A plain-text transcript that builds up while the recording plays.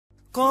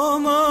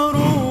قمرون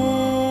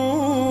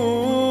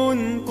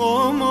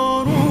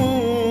قمرون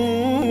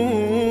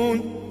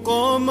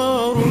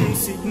قمر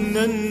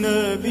سيدنا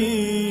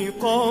النبي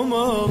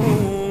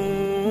قمرون.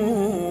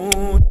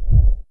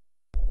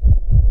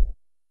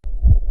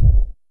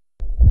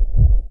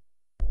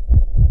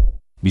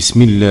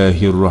 بسم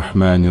الله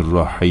الرحمن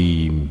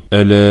الرحيم.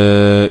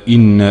 ألا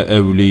إن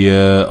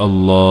أولياء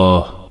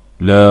الله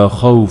لا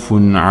خوف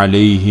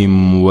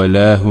عليهم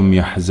ولا هم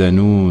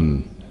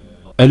يحزنون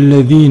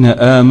الذين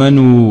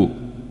آمنوا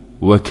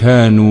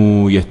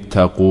وكانوا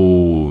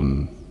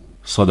يتقون.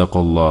 صدق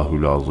الله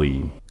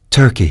العظيم.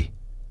 Turkey,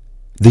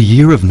 the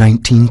year of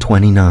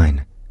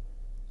 1929.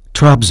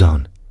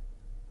 Trabzon,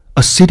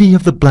 a city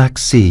of the Black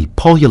Sea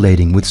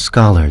pullulating with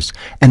scholars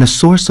and a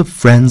source of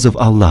friends of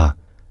Allah.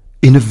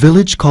 In a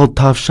village called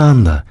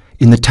Tavşanlı,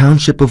 in the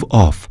township of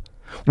Of,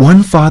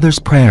 one father's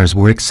prayers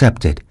were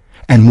accepted,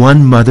 and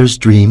one mother's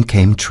dream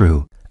came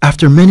true.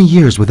 After many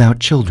years without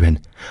children,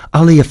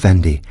 Ali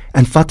Efendi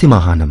and Fatima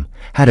Hanım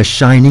had a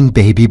shining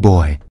baby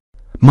boy.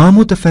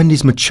 Mahmud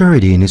Efendi's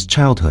maturity in his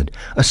childhood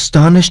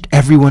astonished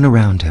everyone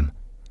around him.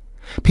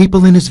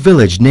 People in his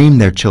village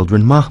named their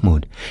children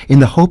Mahmud in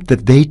the hope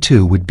that they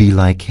too would be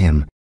like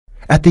him.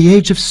 At the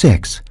age of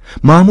 6,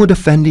 Mahmud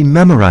Efendi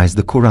memorized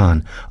the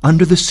Quran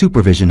under the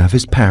supervision of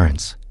his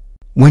parents.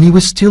 When he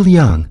was still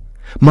young,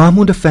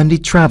 Mahmud Efendi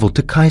traveled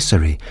to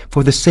Kayseri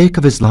for the sake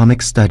of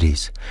Islamic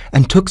studies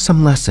and took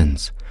some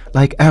lessons,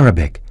 like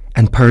Arabic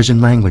and Persian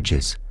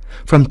languages,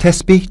 from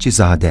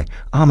Tesbihçizade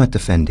Ahmet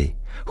Efendi,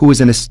 who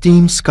was an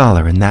esteemed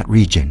scholar in that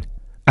region.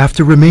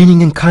 After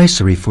remaining in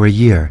Kayseri for a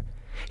year,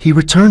 he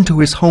returned to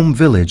his home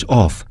village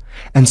Of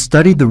and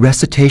studied the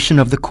recitation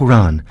of the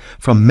Quran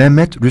from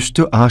Mehmet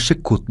Rüştü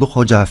Aşık Kutlu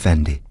Hoca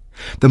Efendi,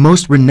 the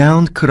most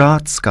renowned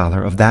Qiraat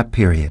scholar of that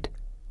period.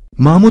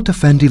 Mahmud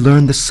Efendi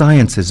learned the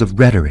sciences of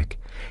rhetoric,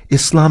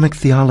 Islamic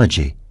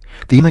theology,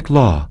 the Islamic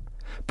law,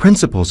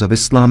 principles of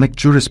Islamic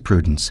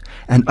jurisprudence,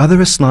 and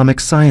other Islamic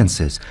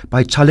sciences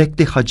by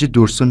Çalekli Hacı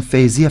Dursun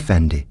Feyzi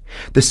Efendi,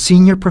 the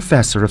senior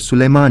professor of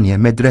Süleymaniye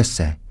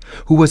Medrese,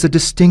 who was a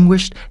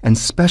distinguished and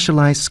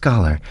specialized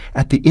scholar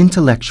at the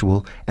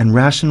intellectual and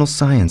rational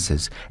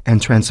sciences and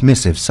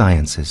transmissive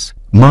sciences.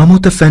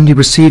 Mahmud Efendi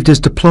received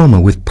his diploma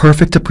with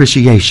perfect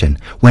appreciation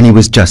when he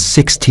was just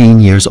 16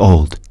 years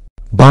old.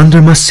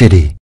 Bandırma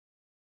City.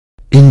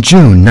 In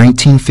June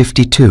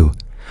 1952,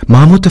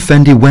 Mahmud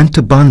Efendi went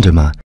to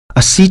Bandırma,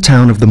 a sea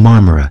town of the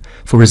Marmara,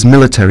 for his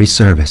military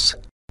service.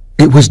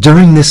 It was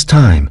during this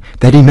time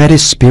that he met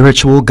his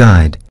spiritual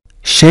guide,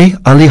 Shejh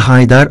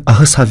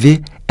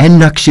El-Hanefij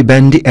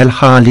En-Nakshibendij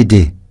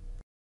El-Halidij.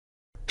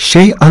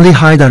 Shejh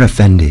El-Hanefij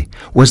Efendi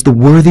was the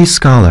worthy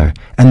scholar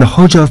and the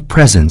Hoja of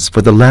presence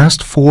for the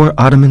last 4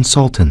 Ottoman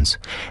sultans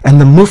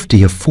and the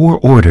Mufti of 4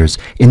 orders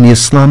in the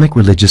Islamic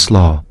religious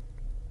law.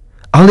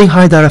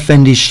 El-Hanefij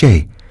Efendi's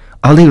Sheikh,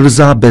 Ali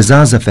Rıza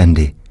Bezaz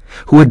Efendi,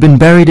 who had been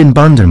buried in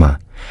Bandırma,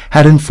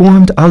 had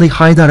informed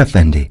El-Hanefij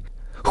Efendi,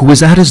 who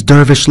was at his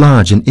dervish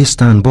lodge in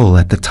Istanbul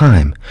at the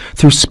time,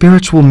 through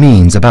spiritual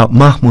means about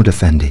Mahmud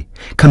Efendi,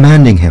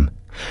 commanding him,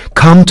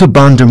 "Come to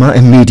Bandırma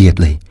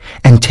immediately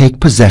and take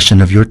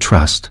possession of your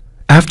trust."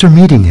 After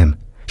meeting him,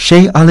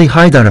 Shejh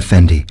El-Hanefij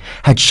Efendi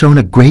had shown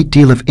a great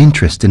deal of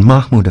interest in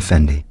Mahmud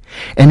Efendi,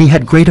 and he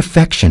had great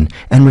affection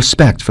and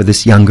respect for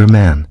this younger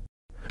man.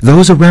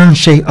 Those around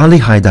Shejh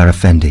El-Hanefij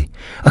Efendi,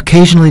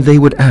 occasionally they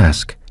would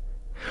ask,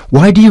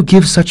 "Why do you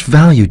give such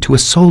value to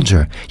a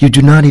soldier you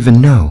do not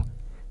even know?"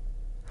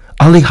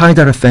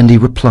 El-Hanefij Efendi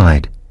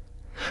replied,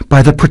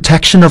 "By the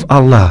protection of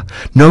Allah,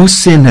 no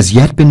sin has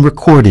yet been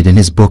recorded in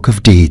his book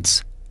of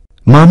deeds."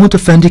 Mahmud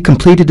Efendi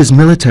completed his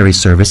military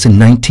service in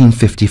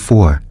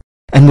 1954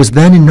 and was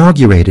then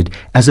inaugurated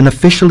as an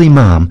official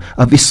imam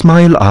of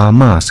Ismail Ağa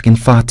Mosque in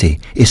Fatih,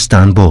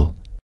 Istanbul.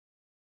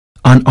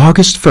 On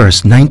August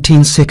 1,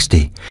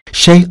 1960,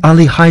 Shejh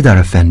El-Hanefij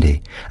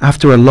Efendi,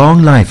 after a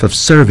long life of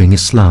serving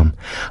Islam,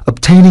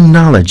 obtaining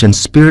knowledge and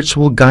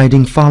spiritual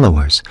guiding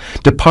followers,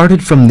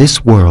 departed from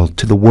this world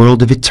to the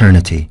world of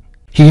eternity.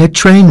 He had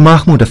trained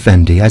Mahmud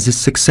Efendi as his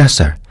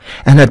successor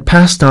and had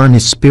passed on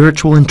his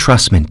spiritual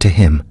entrustment to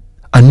him.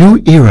 A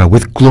new era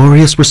with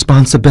glorious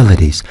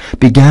responsibilities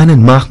began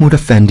in Mahmud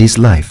Efendi's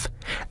life.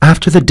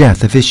 After the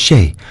death of his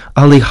Sheikh,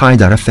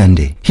 El-Hanefij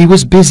Efendi, he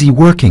was busy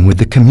working with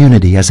the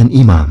community as an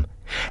imam,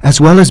 as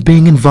well as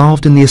being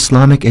involved in the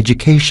Islamic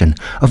education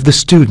of the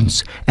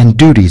students and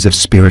duties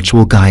of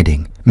spiritual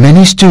guiding.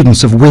 Many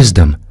students of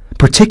wisdom,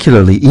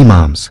 particularly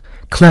imams,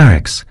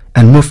 clerics,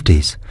 and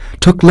muftis,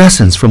 took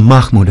lessons from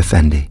Mahmud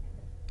Efendi.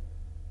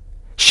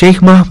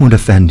 Shejh Mahmud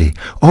Efendi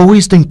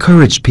always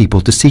encouraged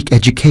people to seek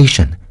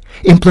education,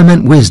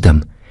 implement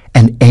wisdom,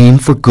 and aim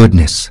for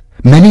goodness.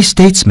 Many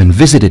statesmen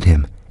visited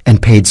him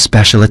and paid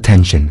special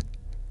attention.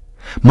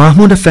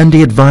 Mahmud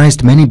Efendi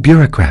advised many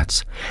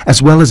bureaucrats,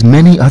 as well as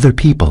many other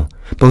people,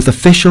 both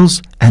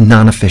officials and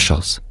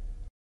non-officials.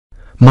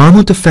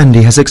 Mahmud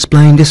Efendi has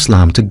explained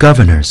Islam to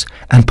governors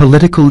and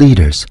political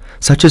leaders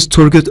such as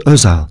Turgut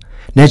Özal,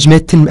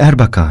 Necmettin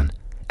Erbakan,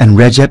 and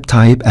Recep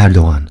Tayyip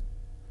Erdogan.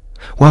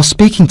 While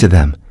speaking to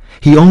them,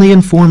 He only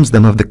informs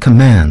them of the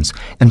commands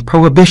and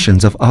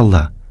prohibitions of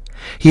Allah.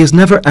 He has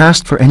never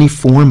asked for any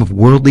form of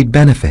worldly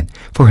benefit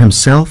for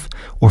himself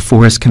or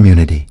for his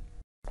community.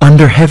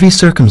 Under heavy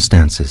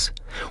circumstances,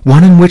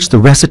 one in which the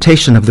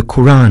recitation of the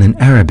Quran in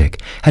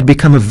Arabic had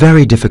become a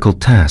very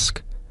difficult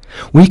task,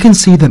 we can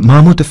see that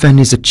Mahmud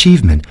Efendi's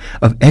achievement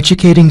of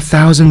educating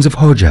thousands of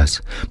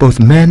Hojas, both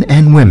men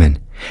and women,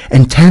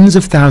 and tens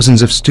of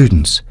thousands of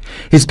students,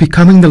 is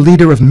becoming the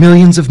leader of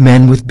millions of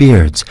men with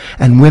beards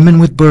and women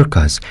with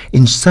burqas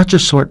in such a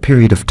short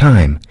period of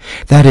time,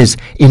 that is,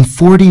 in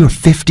 40 or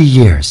 50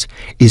 years,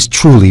 is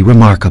truly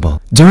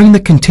remarkable. During the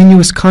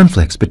continuous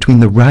conflicts between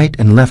the right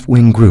and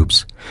left-wing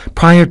groups,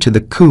 prior to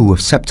the coup of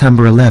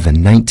September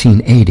 11,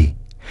 1980,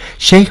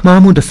 Shejh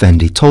Mahmud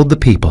Efendi told the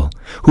people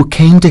who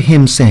came to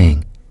him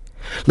saying,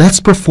 "Let's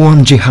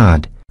perform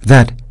jihad,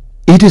 that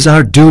it is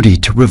our duty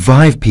to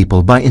revive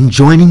people by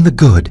enjoining the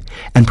good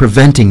and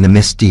preventing the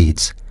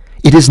misdeeds.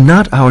 It is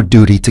not our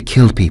duty to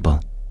kill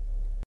people."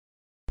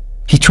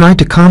 He tried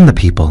to calm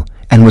the people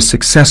and was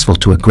successful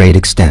to a great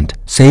extent.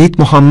 Shejh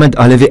Mahmud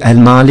Efendi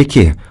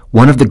El-Maliki,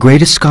 one of the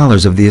greatest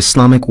scholars of the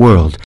Islamic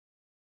world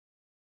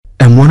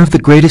and one of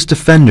the greatest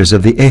defenders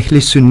of the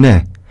Ahl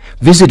Sunnah,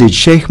 visited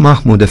Shejh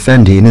Mahmud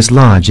Efendi in his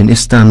lodge in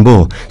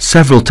Istanbul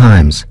several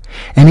times,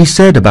 and he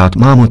said about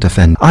Mahmud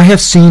Efendi, "I have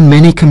seen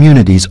many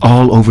communities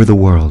all over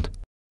the world.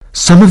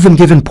 Some of them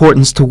give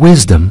importance to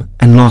wisdom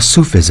and lost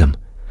Sufism.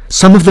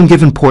 Some of them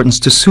give importance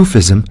to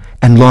Sufism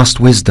and lost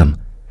wisdom.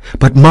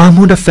 But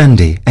Mahmud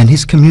Efendi and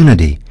his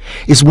community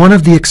is one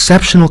of the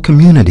exceptional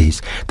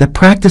communities that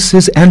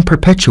practices and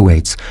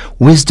perpetuates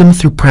wisdom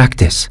through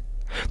practice,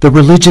 the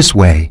religious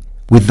way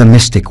with the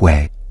mystic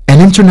way." An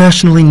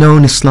internationally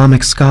known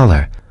Islamic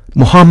scholar,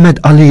 Muhammad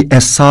Ali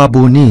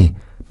Es-Sabuni,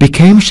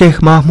 became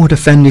Shejh Mahmud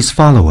Efendi's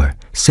follower,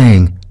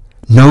 saying,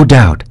 "No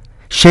doubt,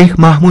 Shejh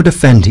Mahmud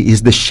Efendi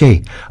is the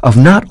Sheikh of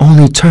not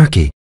only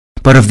Turkey,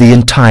 but of the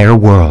entire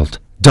world."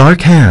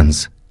 Dark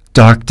hands,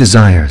 dark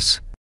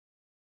desires.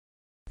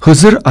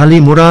 Huzur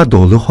Ali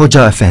Muradolu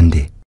Hoca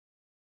Efendi.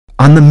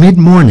 On the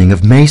mid-morning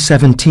of May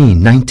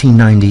 17,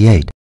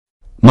 1998,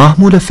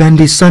 Mahmud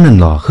Efendi's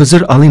son-in-law,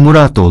 Huzur Ali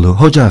Muradolu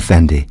Hoca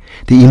Efendi,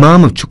 the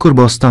Imam of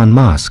Çukurbostan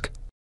Mosque,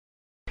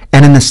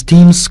 and an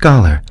esteemed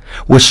scholar,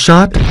 was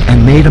shot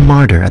and made a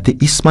martyr at the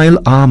Ismail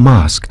Ağa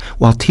Mosque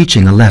while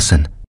teaching a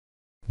lesson.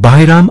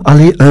 Bayram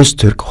Ali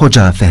Öztürk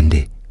Hoca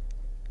Efendi.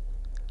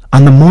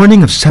 On the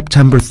morning of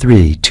September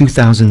 3,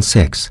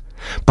 2006,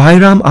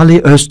 Bayram Ali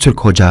Öztürk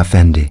Hoca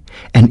Efendi,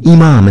 an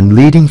imam and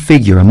leading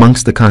figure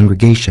amongst the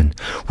congregation,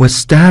 was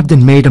stabbed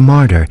and made a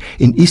martyr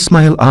in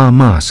Ismail Ağa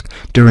Mosque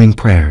during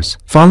prayers,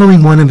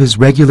 following one of his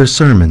regular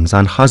sermons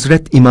on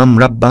Hazreti Imam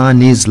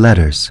Rabbani's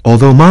letters.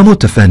 Although Mahmud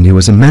Efendi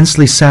was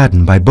immensely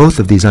saddened by both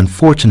of these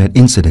unfortunate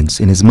incidents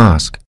in his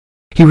mosque,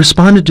 he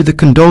responded to the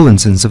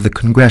condolences of the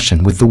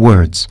congregation with the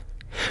words,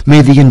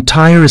 "May the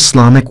entire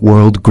Islamic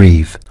world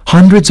grieve."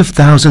 Hundreds of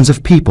thousands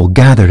of people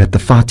gathered at the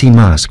Fatih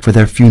Mosque for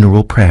their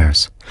funeral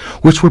prayers,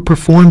 which were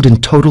performed in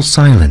total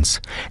silence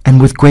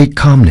and with great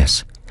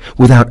calmness,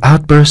 without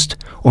outburst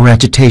or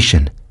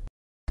agitation.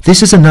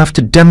 This is enough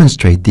to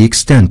demonstrate the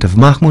extent of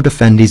Mahmud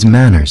Efendi's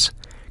manners,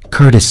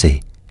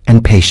 courtesy,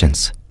 and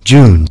patience.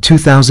 June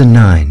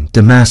 2009,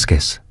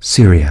 Damascus,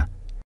 Syria.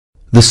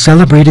 The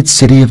celebrated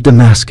city of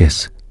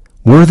Damascus,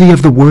 worthy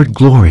of the word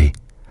glory,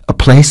 a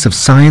place of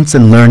science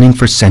and learning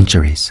for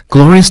centuries.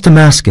 Glorious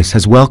Damascus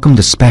has welcomed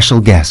a special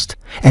guest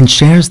and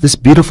shares this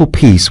beautiful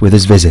peace with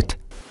his visit.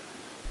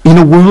 In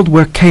a world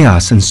where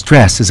chaos and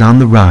stress is on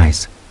the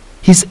rise,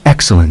 His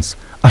Excellence,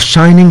 a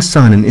shining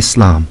sun in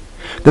Islam,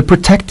 the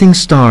protecting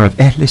star of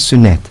Ahl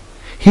Sunnah,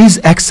 His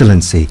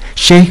Excellency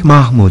Shejh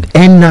Mahmud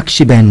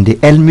En-Nakshibendij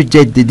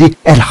El-Muxheddid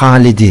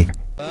El-Halidij.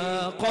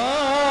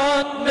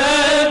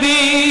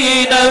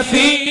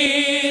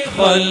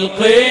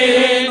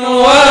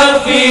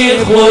 وفي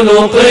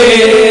خلق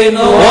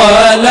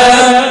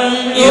ولم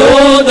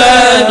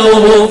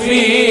يدانه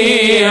في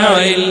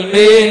علم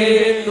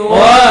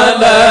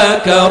ولا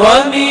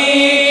كرم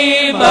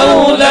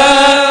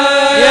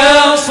مولاي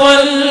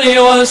صل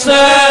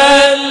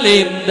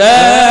وسلم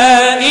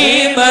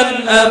دائما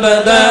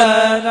أبدا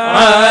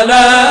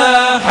على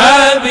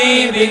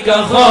حبيبك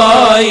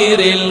خير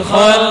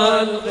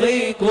الخلق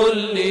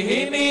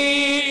كلهم.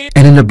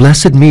 And in a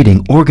blessed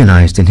meeting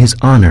organized in his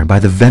honor by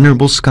the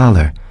venerable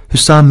scholar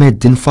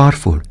Hüsameddin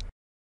Farfur,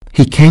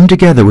 he came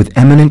together with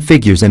eminent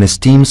figures and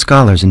esteemed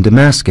scholars in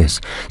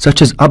Damascus,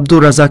 such as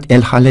Abdurrazak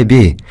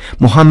El-Halebi,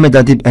 Muhammad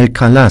Adib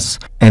El-Khalas,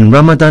 and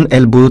Ramadan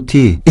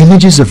El-Bouti.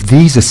 Images of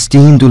these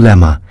esteemed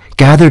ulema,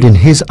 gathered in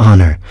his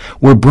honor,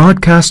 were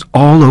broadcast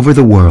all over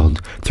the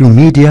world through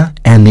media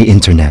and the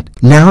internet.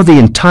 Now the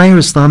entire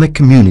Islamic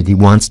community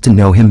wants to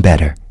know him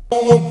better.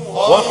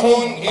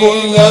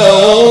 إلى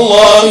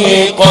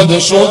الله قد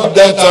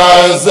شدت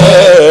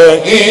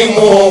عزائمهم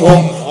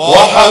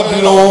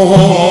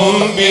وحبلهم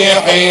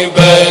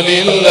بحبال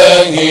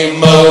الله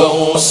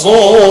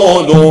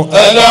موصول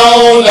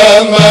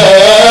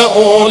العلماء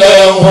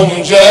لهم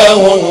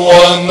جاه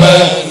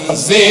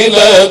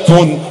ومنزلة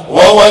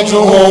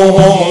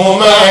ووجههم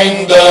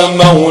عند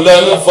مولى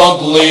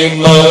الفضل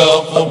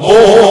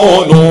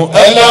مقبول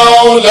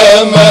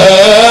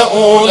العلماء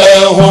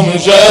لهم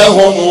جاه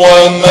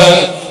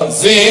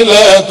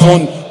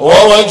ومنزلة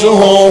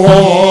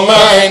ووجههم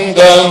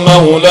عند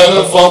مولى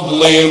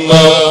الفضل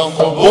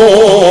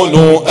مقبول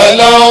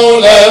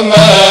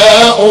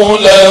العلماء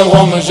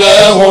لهم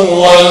جاه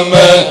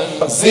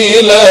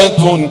ومنزلة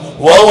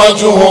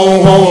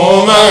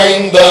ووجههم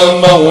عند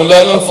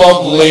مولى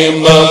الفضل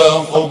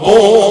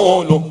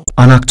مقبول.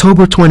 On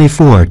October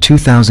 24,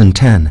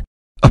 2010,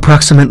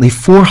 approximately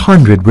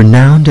 400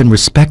 renowned and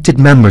respected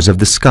members of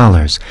the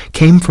scholars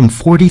came from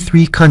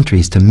 43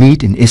 countries to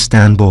meet in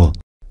Istanbul.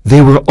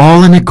 They were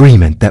all in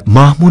agreement that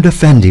Mahmud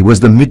Efendi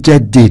was the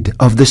Muxheddid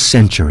of the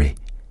century.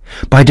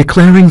 By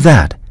declaring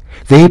that,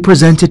 they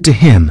presented to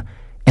him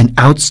an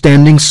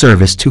Outstanding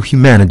Service to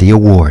Humanity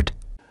award.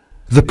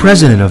 The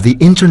president of the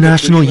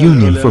International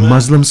Union for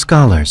Muslim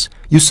Scholars,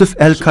 Yusuf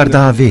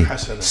El-Qardawi,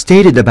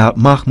 stated about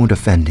Mahmud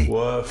Efendi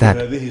that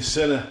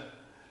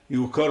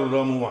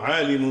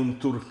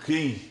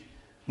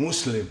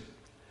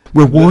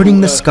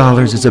rewarding the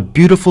scholars is a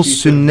beautiful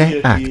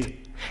Sunnah act,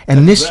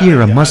 and this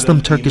year a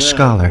Muslim Turkish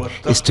scholar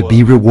is to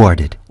be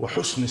rewarded.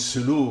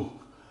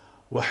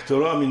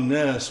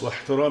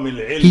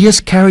 He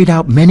has carried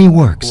out many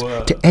works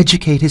to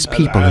educate his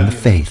people in the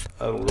faith,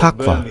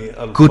 taqwa,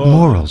 good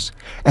morals,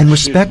 and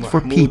respect for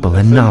people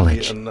and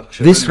knowledge.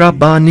 This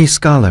Rabbani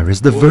scholar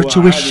is the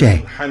virtuous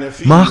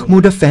Shejh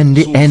Mahmud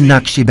Efendi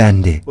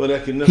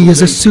El-Nakshibendij. He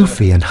is a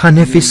Sufi and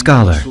Hanefi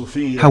scholar.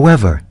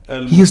 However,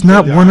 he is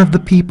not one of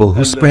the people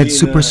who spread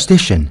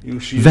superstition,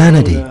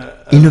 vanity,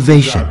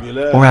 innovation,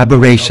 or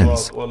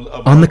aberrations.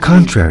 On the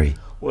contrary,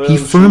 he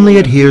firmly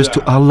adheres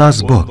to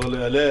Allah's book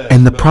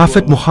and the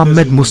Prophet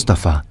Muhammad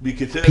Mustafa,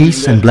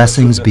 peace and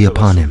blessings be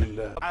upon him.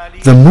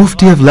 The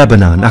Mufti of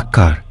Lebanon,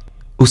 Akkar,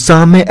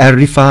 Usame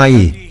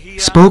al-Rifai,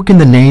 spoke in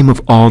the name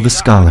of all the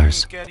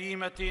scholars.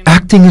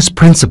 Acting as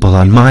principal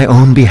on my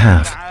own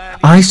behalf,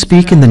 I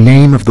speak in the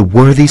name of the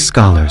worthy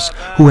scholars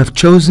who have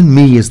chosen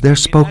me as their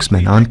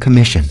spokesman on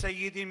commission.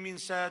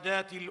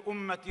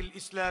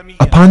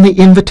 Upon the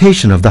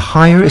invitation of the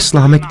Higher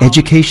Islamic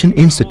Education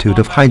Institute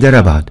of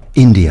Hyderabad,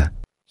 India,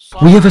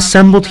 we have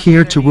assembled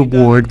here to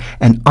reward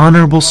an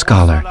honorable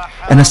scholar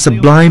and a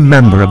sublime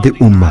member of the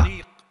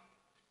Ummah.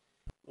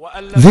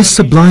 This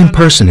sublime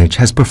personage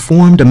has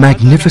performed a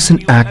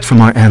magnificent act from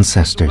our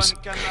ancestors,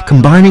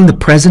 combining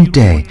the present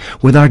day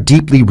with our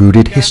deeply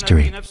rooted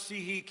history.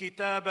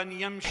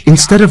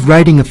 Instead of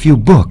writing a few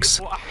books,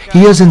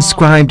 he has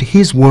inscribed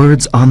his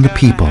words on the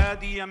people.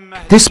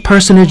 This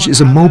personage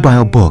is a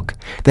mobile book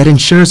that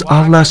ensures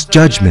Allah's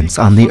judgments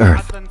on the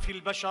earth.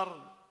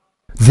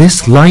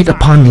 This light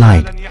upon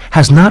light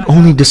has not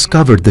only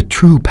discovered the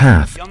true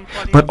path,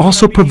 but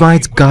also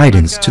provides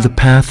guidance to the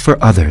path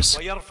for others.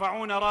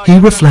 He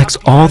reflects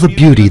all the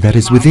beauty that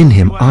is within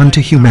him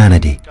onto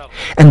humanity,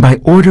 and by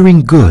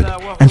ordering good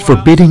and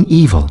forbidding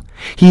evil,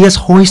 he has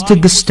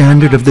hoisted the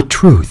standard of the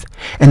truth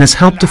and has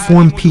helped to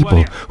form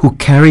people who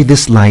carry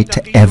this light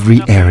to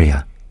every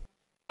area.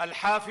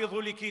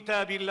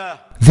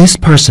 This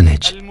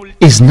personage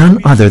is none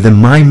other than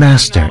my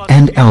master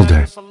and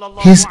elder,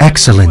 His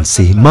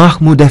Excellency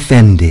Mahmud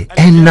Efendi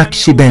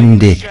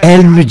El-Nakshibendij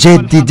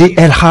El-Muxheddid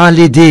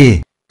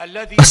El-Halidij,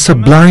 a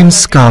sublime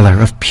scholar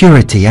of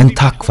purity and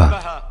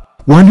taqwa,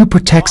 one who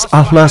protects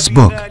Allah's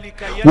book,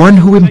 one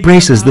who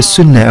embraces the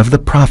Sunnah of the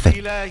Prophet,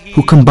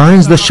 who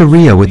combines the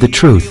Sharia with the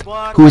truth,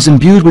 who is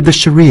imbued with the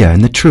Sharia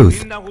and the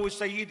truth,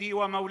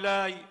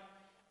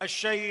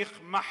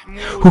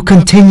 who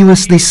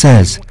continuously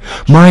says,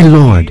 "My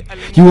Lord,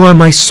 you are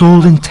my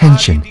sole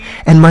intention,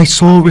 and my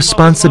sole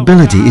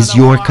responsibility is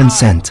your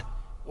consent."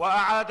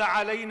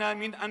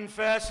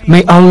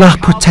 May Allah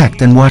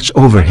protect and watch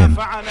over him.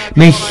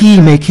 May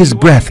He make His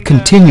breath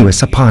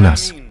continuous upon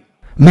us.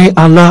 May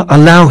Allah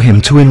allow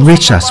him to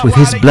enrich us with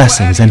His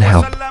blessings and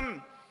help.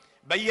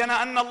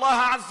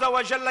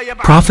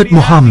 Prophet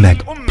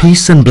Muhammad,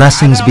 peace and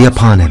blessings be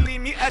upon him,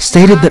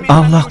 stated that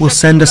Allah will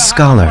send a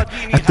scholar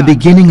at the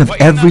beginning of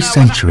every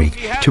century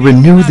to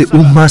renew the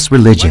Ummah's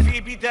religion.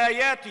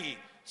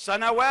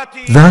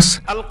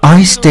 Thus,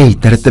 I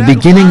state that at the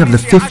beginning of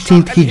the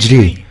 15th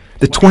Hijri,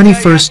 the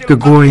 21st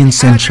Gregorian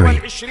century,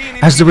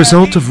 as the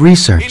result of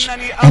research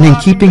and in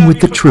keeping with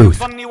the truth,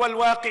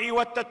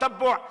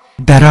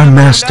 that our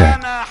master,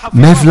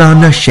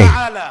 Mevlana Shejh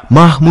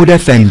Mahmud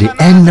Efendi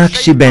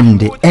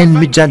El-Nakshibendij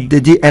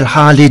El-Maturidij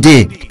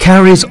El-Halidij,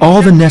 carries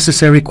all the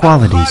necessary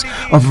qualities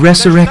of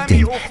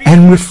resurrecting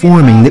and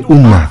reforming the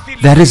Ummah,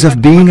 that is,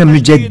 of being a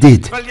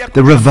Muxheddid,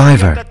 the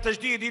reviver.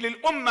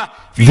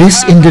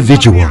 This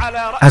individual,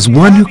 as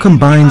one who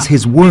combines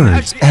his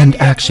words and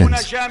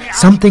actions,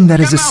 something that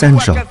is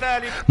essential,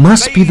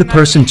 must be the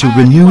person to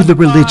renew the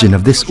religion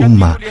of this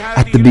Ummah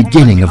at the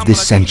beginning of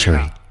this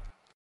century.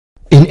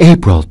 In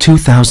April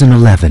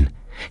 2011,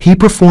 he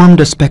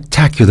performed a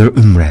spectacular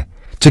umrah,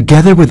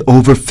 together with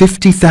over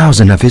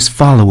 50,000 of his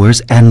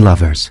followers and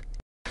lovers.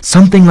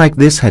 Something like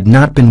this had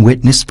not been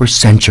witnessed for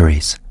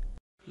centuries.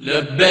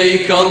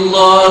 لبيك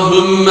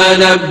اللهم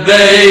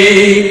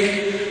لبيك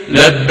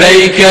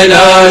لبيك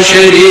لا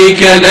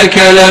شريك لك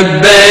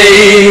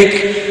لبيك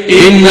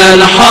إن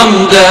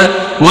الحمد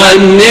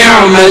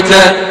والنعمة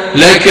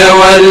لك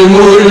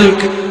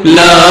والملك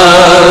لا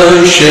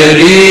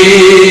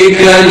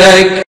شريك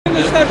لك.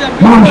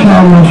 ما شاء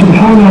الله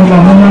سبحان الله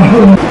وما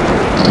حول.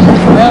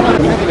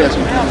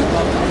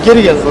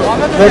 Geri gel.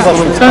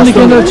 Sen de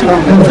kendi açık.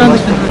 Sen de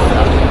kendi.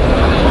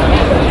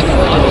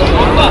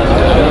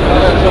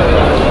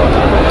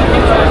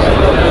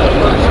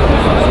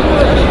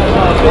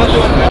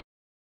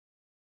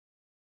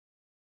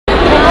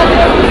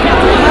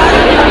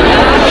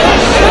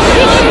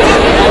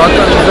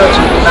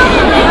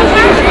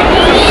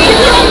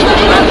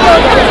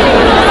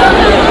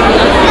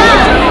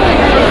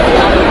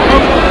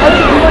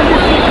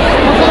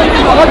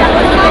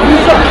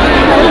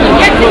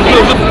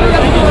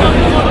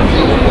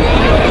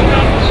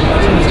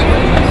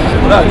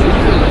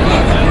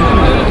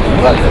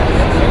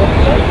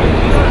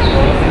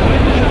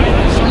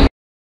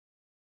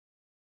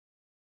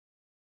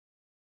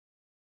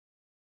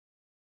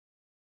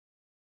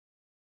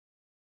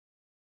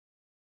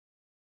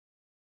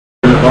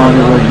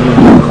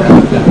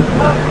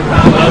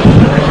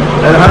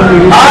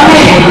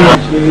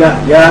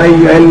 Bismillah. Ya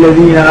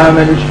eyyühellezine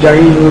amenü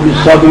ista'inu bis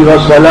sabri ve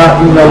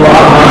salah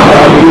innallâhe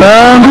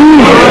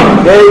ma'as-sabirin.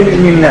 Ey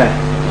müminler!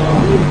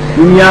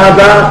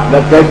 Dünyada ve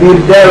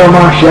kabirde ve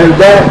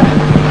mahşerde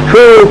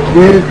çok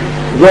büyük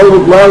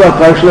zorluklarla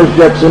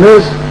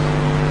karşılaşacaksınız.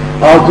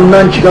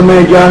 Altından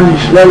çıkamayacağınız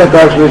işlerle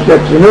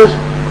karşılaşacaksınız.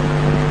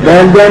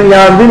 Benden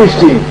yardım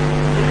isteyin.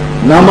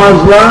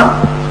 Namazla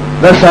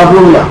ve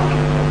sabrla.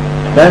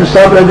 Ben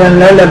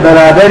sabredenlerle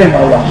beraberim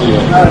Allah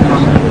buyuruyor.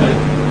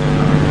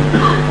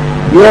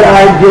 Diğer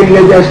ayet-i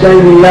celilede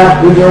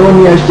estağfirullah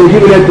ud'ûni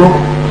estecib lekum.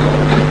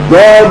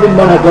 Dua edin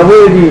bana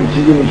kabul edeyim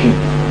sizin için.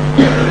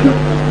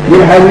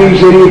 Bir hadis-i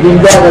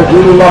şerifinde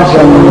Resulullah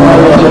sallallahu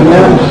aleyhi ve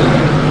sellem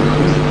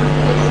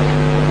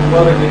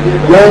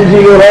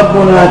yenzilu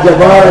Rabbuna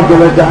tebareke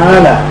ve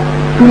teala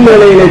kulle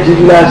leyleti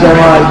ila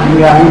semâi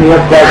dünya hîne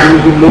yebkâ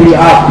sülüsü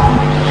ab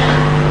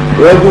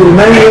ve yekul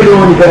men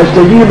yedûni fe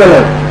estecibe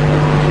leh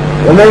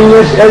ve men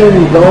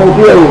yes'elni fe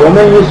u'tiyehu ve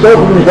men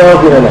yestağfirni fe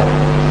gafire leh.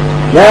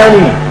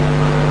 Yani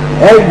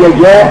her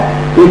gece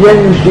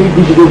gecenin müştehit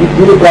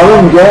dedikleri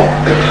kalınca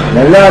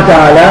Mevlana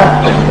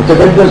Teala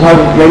Tekaddes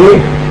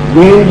Hazretleri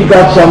birinci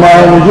kat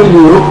semaya nüzul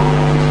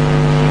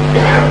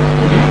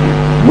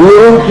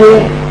buyurur ki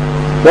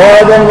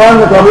duadan var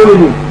mı kabul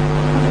edin,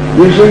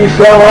 bir şey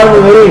İslam var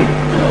mı vereyim,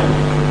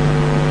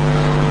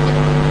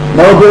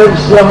 mağfiret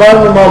İslam var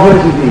mı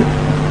mağfiret edeyim.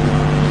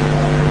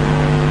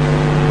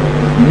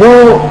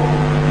 Bu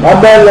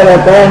haberlere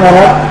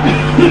dayanarak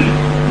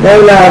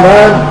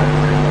Mevla'dan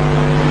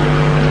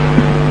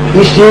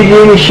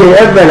istediğimiz şey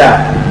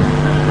evvela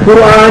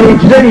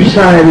Kur'an'ı düzen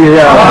ihsan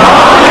edeceğiz.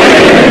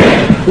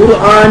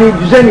 Kur'an'ı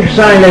düzen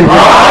ihsan edeceğiz.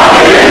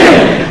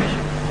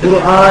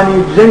 Kur'an'ı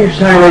düzen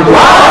ihsan edeceğiz.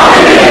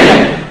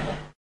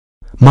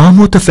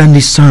 Mahmud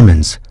Efendi's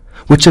sermons,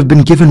 which have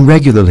been given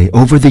regularly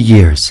over the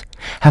years,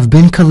 have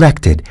been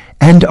collected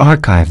and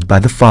archived by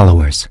the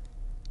followers.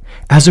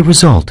 As a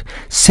result,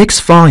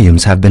 6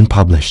 volumes have been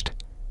published.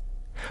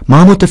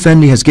 Mahmud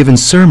Efendi has given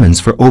sermons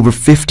for over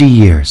 50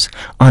 years,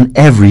 on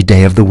every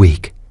day of the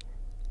week.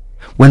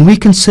 When we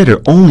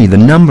consider only the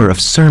number of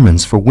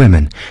sermons for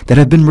women that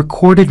have been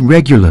recorded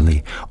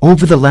regularly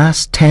over the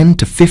last 10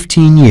 to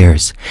 15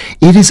 years,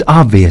 it is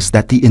obvious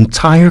that the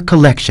entire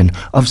collection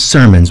of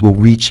sermons will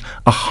reach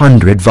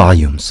 100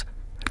 volumes.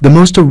 The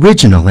most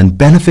original and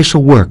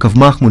beneficial work of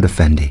Mahmud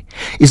Efendi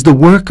is the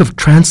work of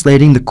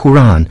translating the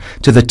Quran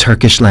to the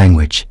Turkish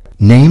language,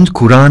 named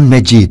Quran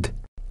Mecid.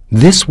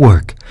 This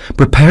work,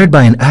 prepared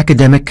by an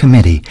academic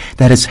committee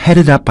that is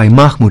headed up by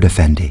Mahmud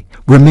Efendi,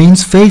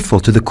 remains faithful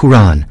to the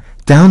Quran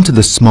down to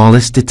the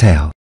smallest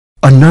detail.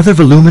 Another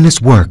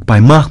voluminous work by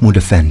Mahmud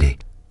Efendi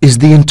is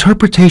the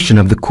interpretation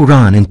of the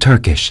Quran in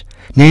Turkish,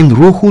 named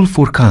Ruhul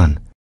Furkan.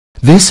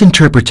 This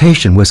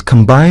interpretation was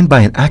combined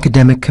by an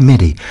academic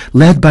committee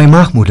led by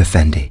Mahmud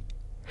Efendi.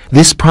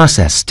 This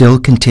process still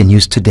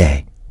continues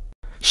today.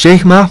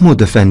 Shejh Mahmud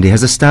Efendi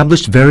has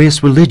established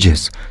various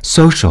religious,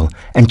 social,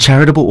 and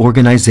charitable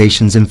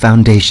organizations and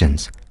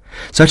foundations,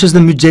 such as the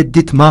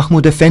Muxheddid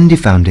Mahmud Efendi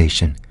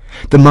Foundation,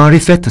 the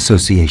Marifet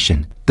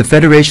Association, the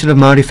Federation of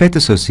Marifet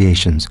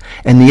Associations,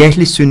 and the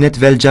Ehli Sünnet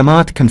vel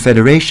Jamaat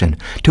Confederation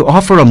to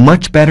offer a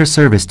much better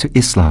service to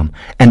Islam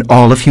and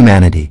all of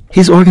humanity.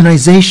 His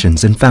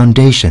organizations and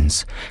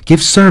foundations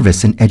give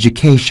service in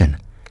education,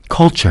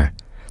 culture,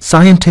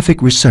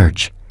 scientific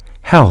research,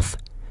 health,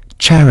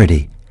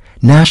 charity,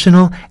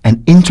 national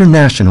and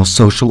international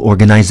social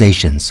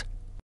organizations.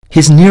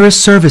 His nearest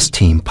service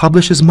team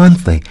publishes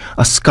monthly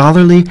a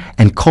scholarly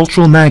and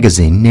cultural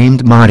magazine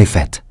named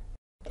Marifet.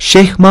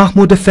 Shejh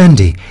Mahmud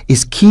Efendi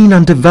is keen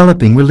on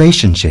developing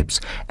relationships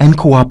and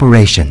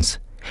cooperations,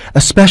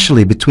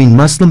 especially between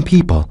Muslim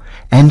people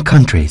and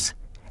countries,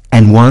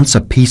 and wants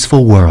a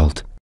peaceful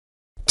world.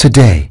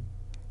 Today,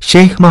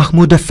 Shejh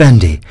Mahmud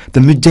Efendi, the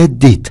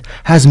Muxheddid,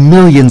 has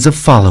millions of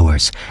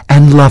followers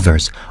and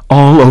lovers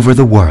all over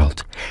the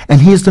world,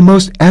 and he is the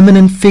most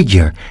eminent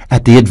figure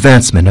at the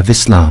advancement of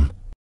Islam.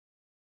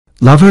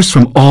 Lovers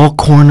from all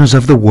corners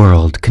of the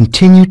world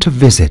continue to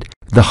visit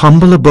the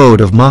humble abode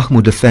of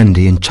Mahmud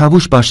Efendi in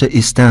Çavuşbaşı,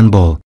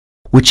 Istanbul,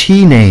 which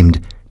he named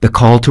the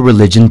Call to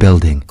Religion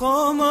building.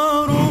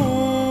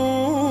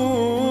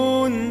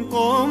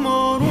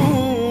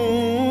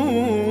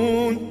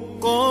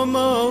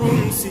 قمر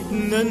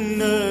سيدنا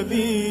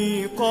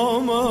النبي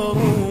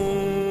قمر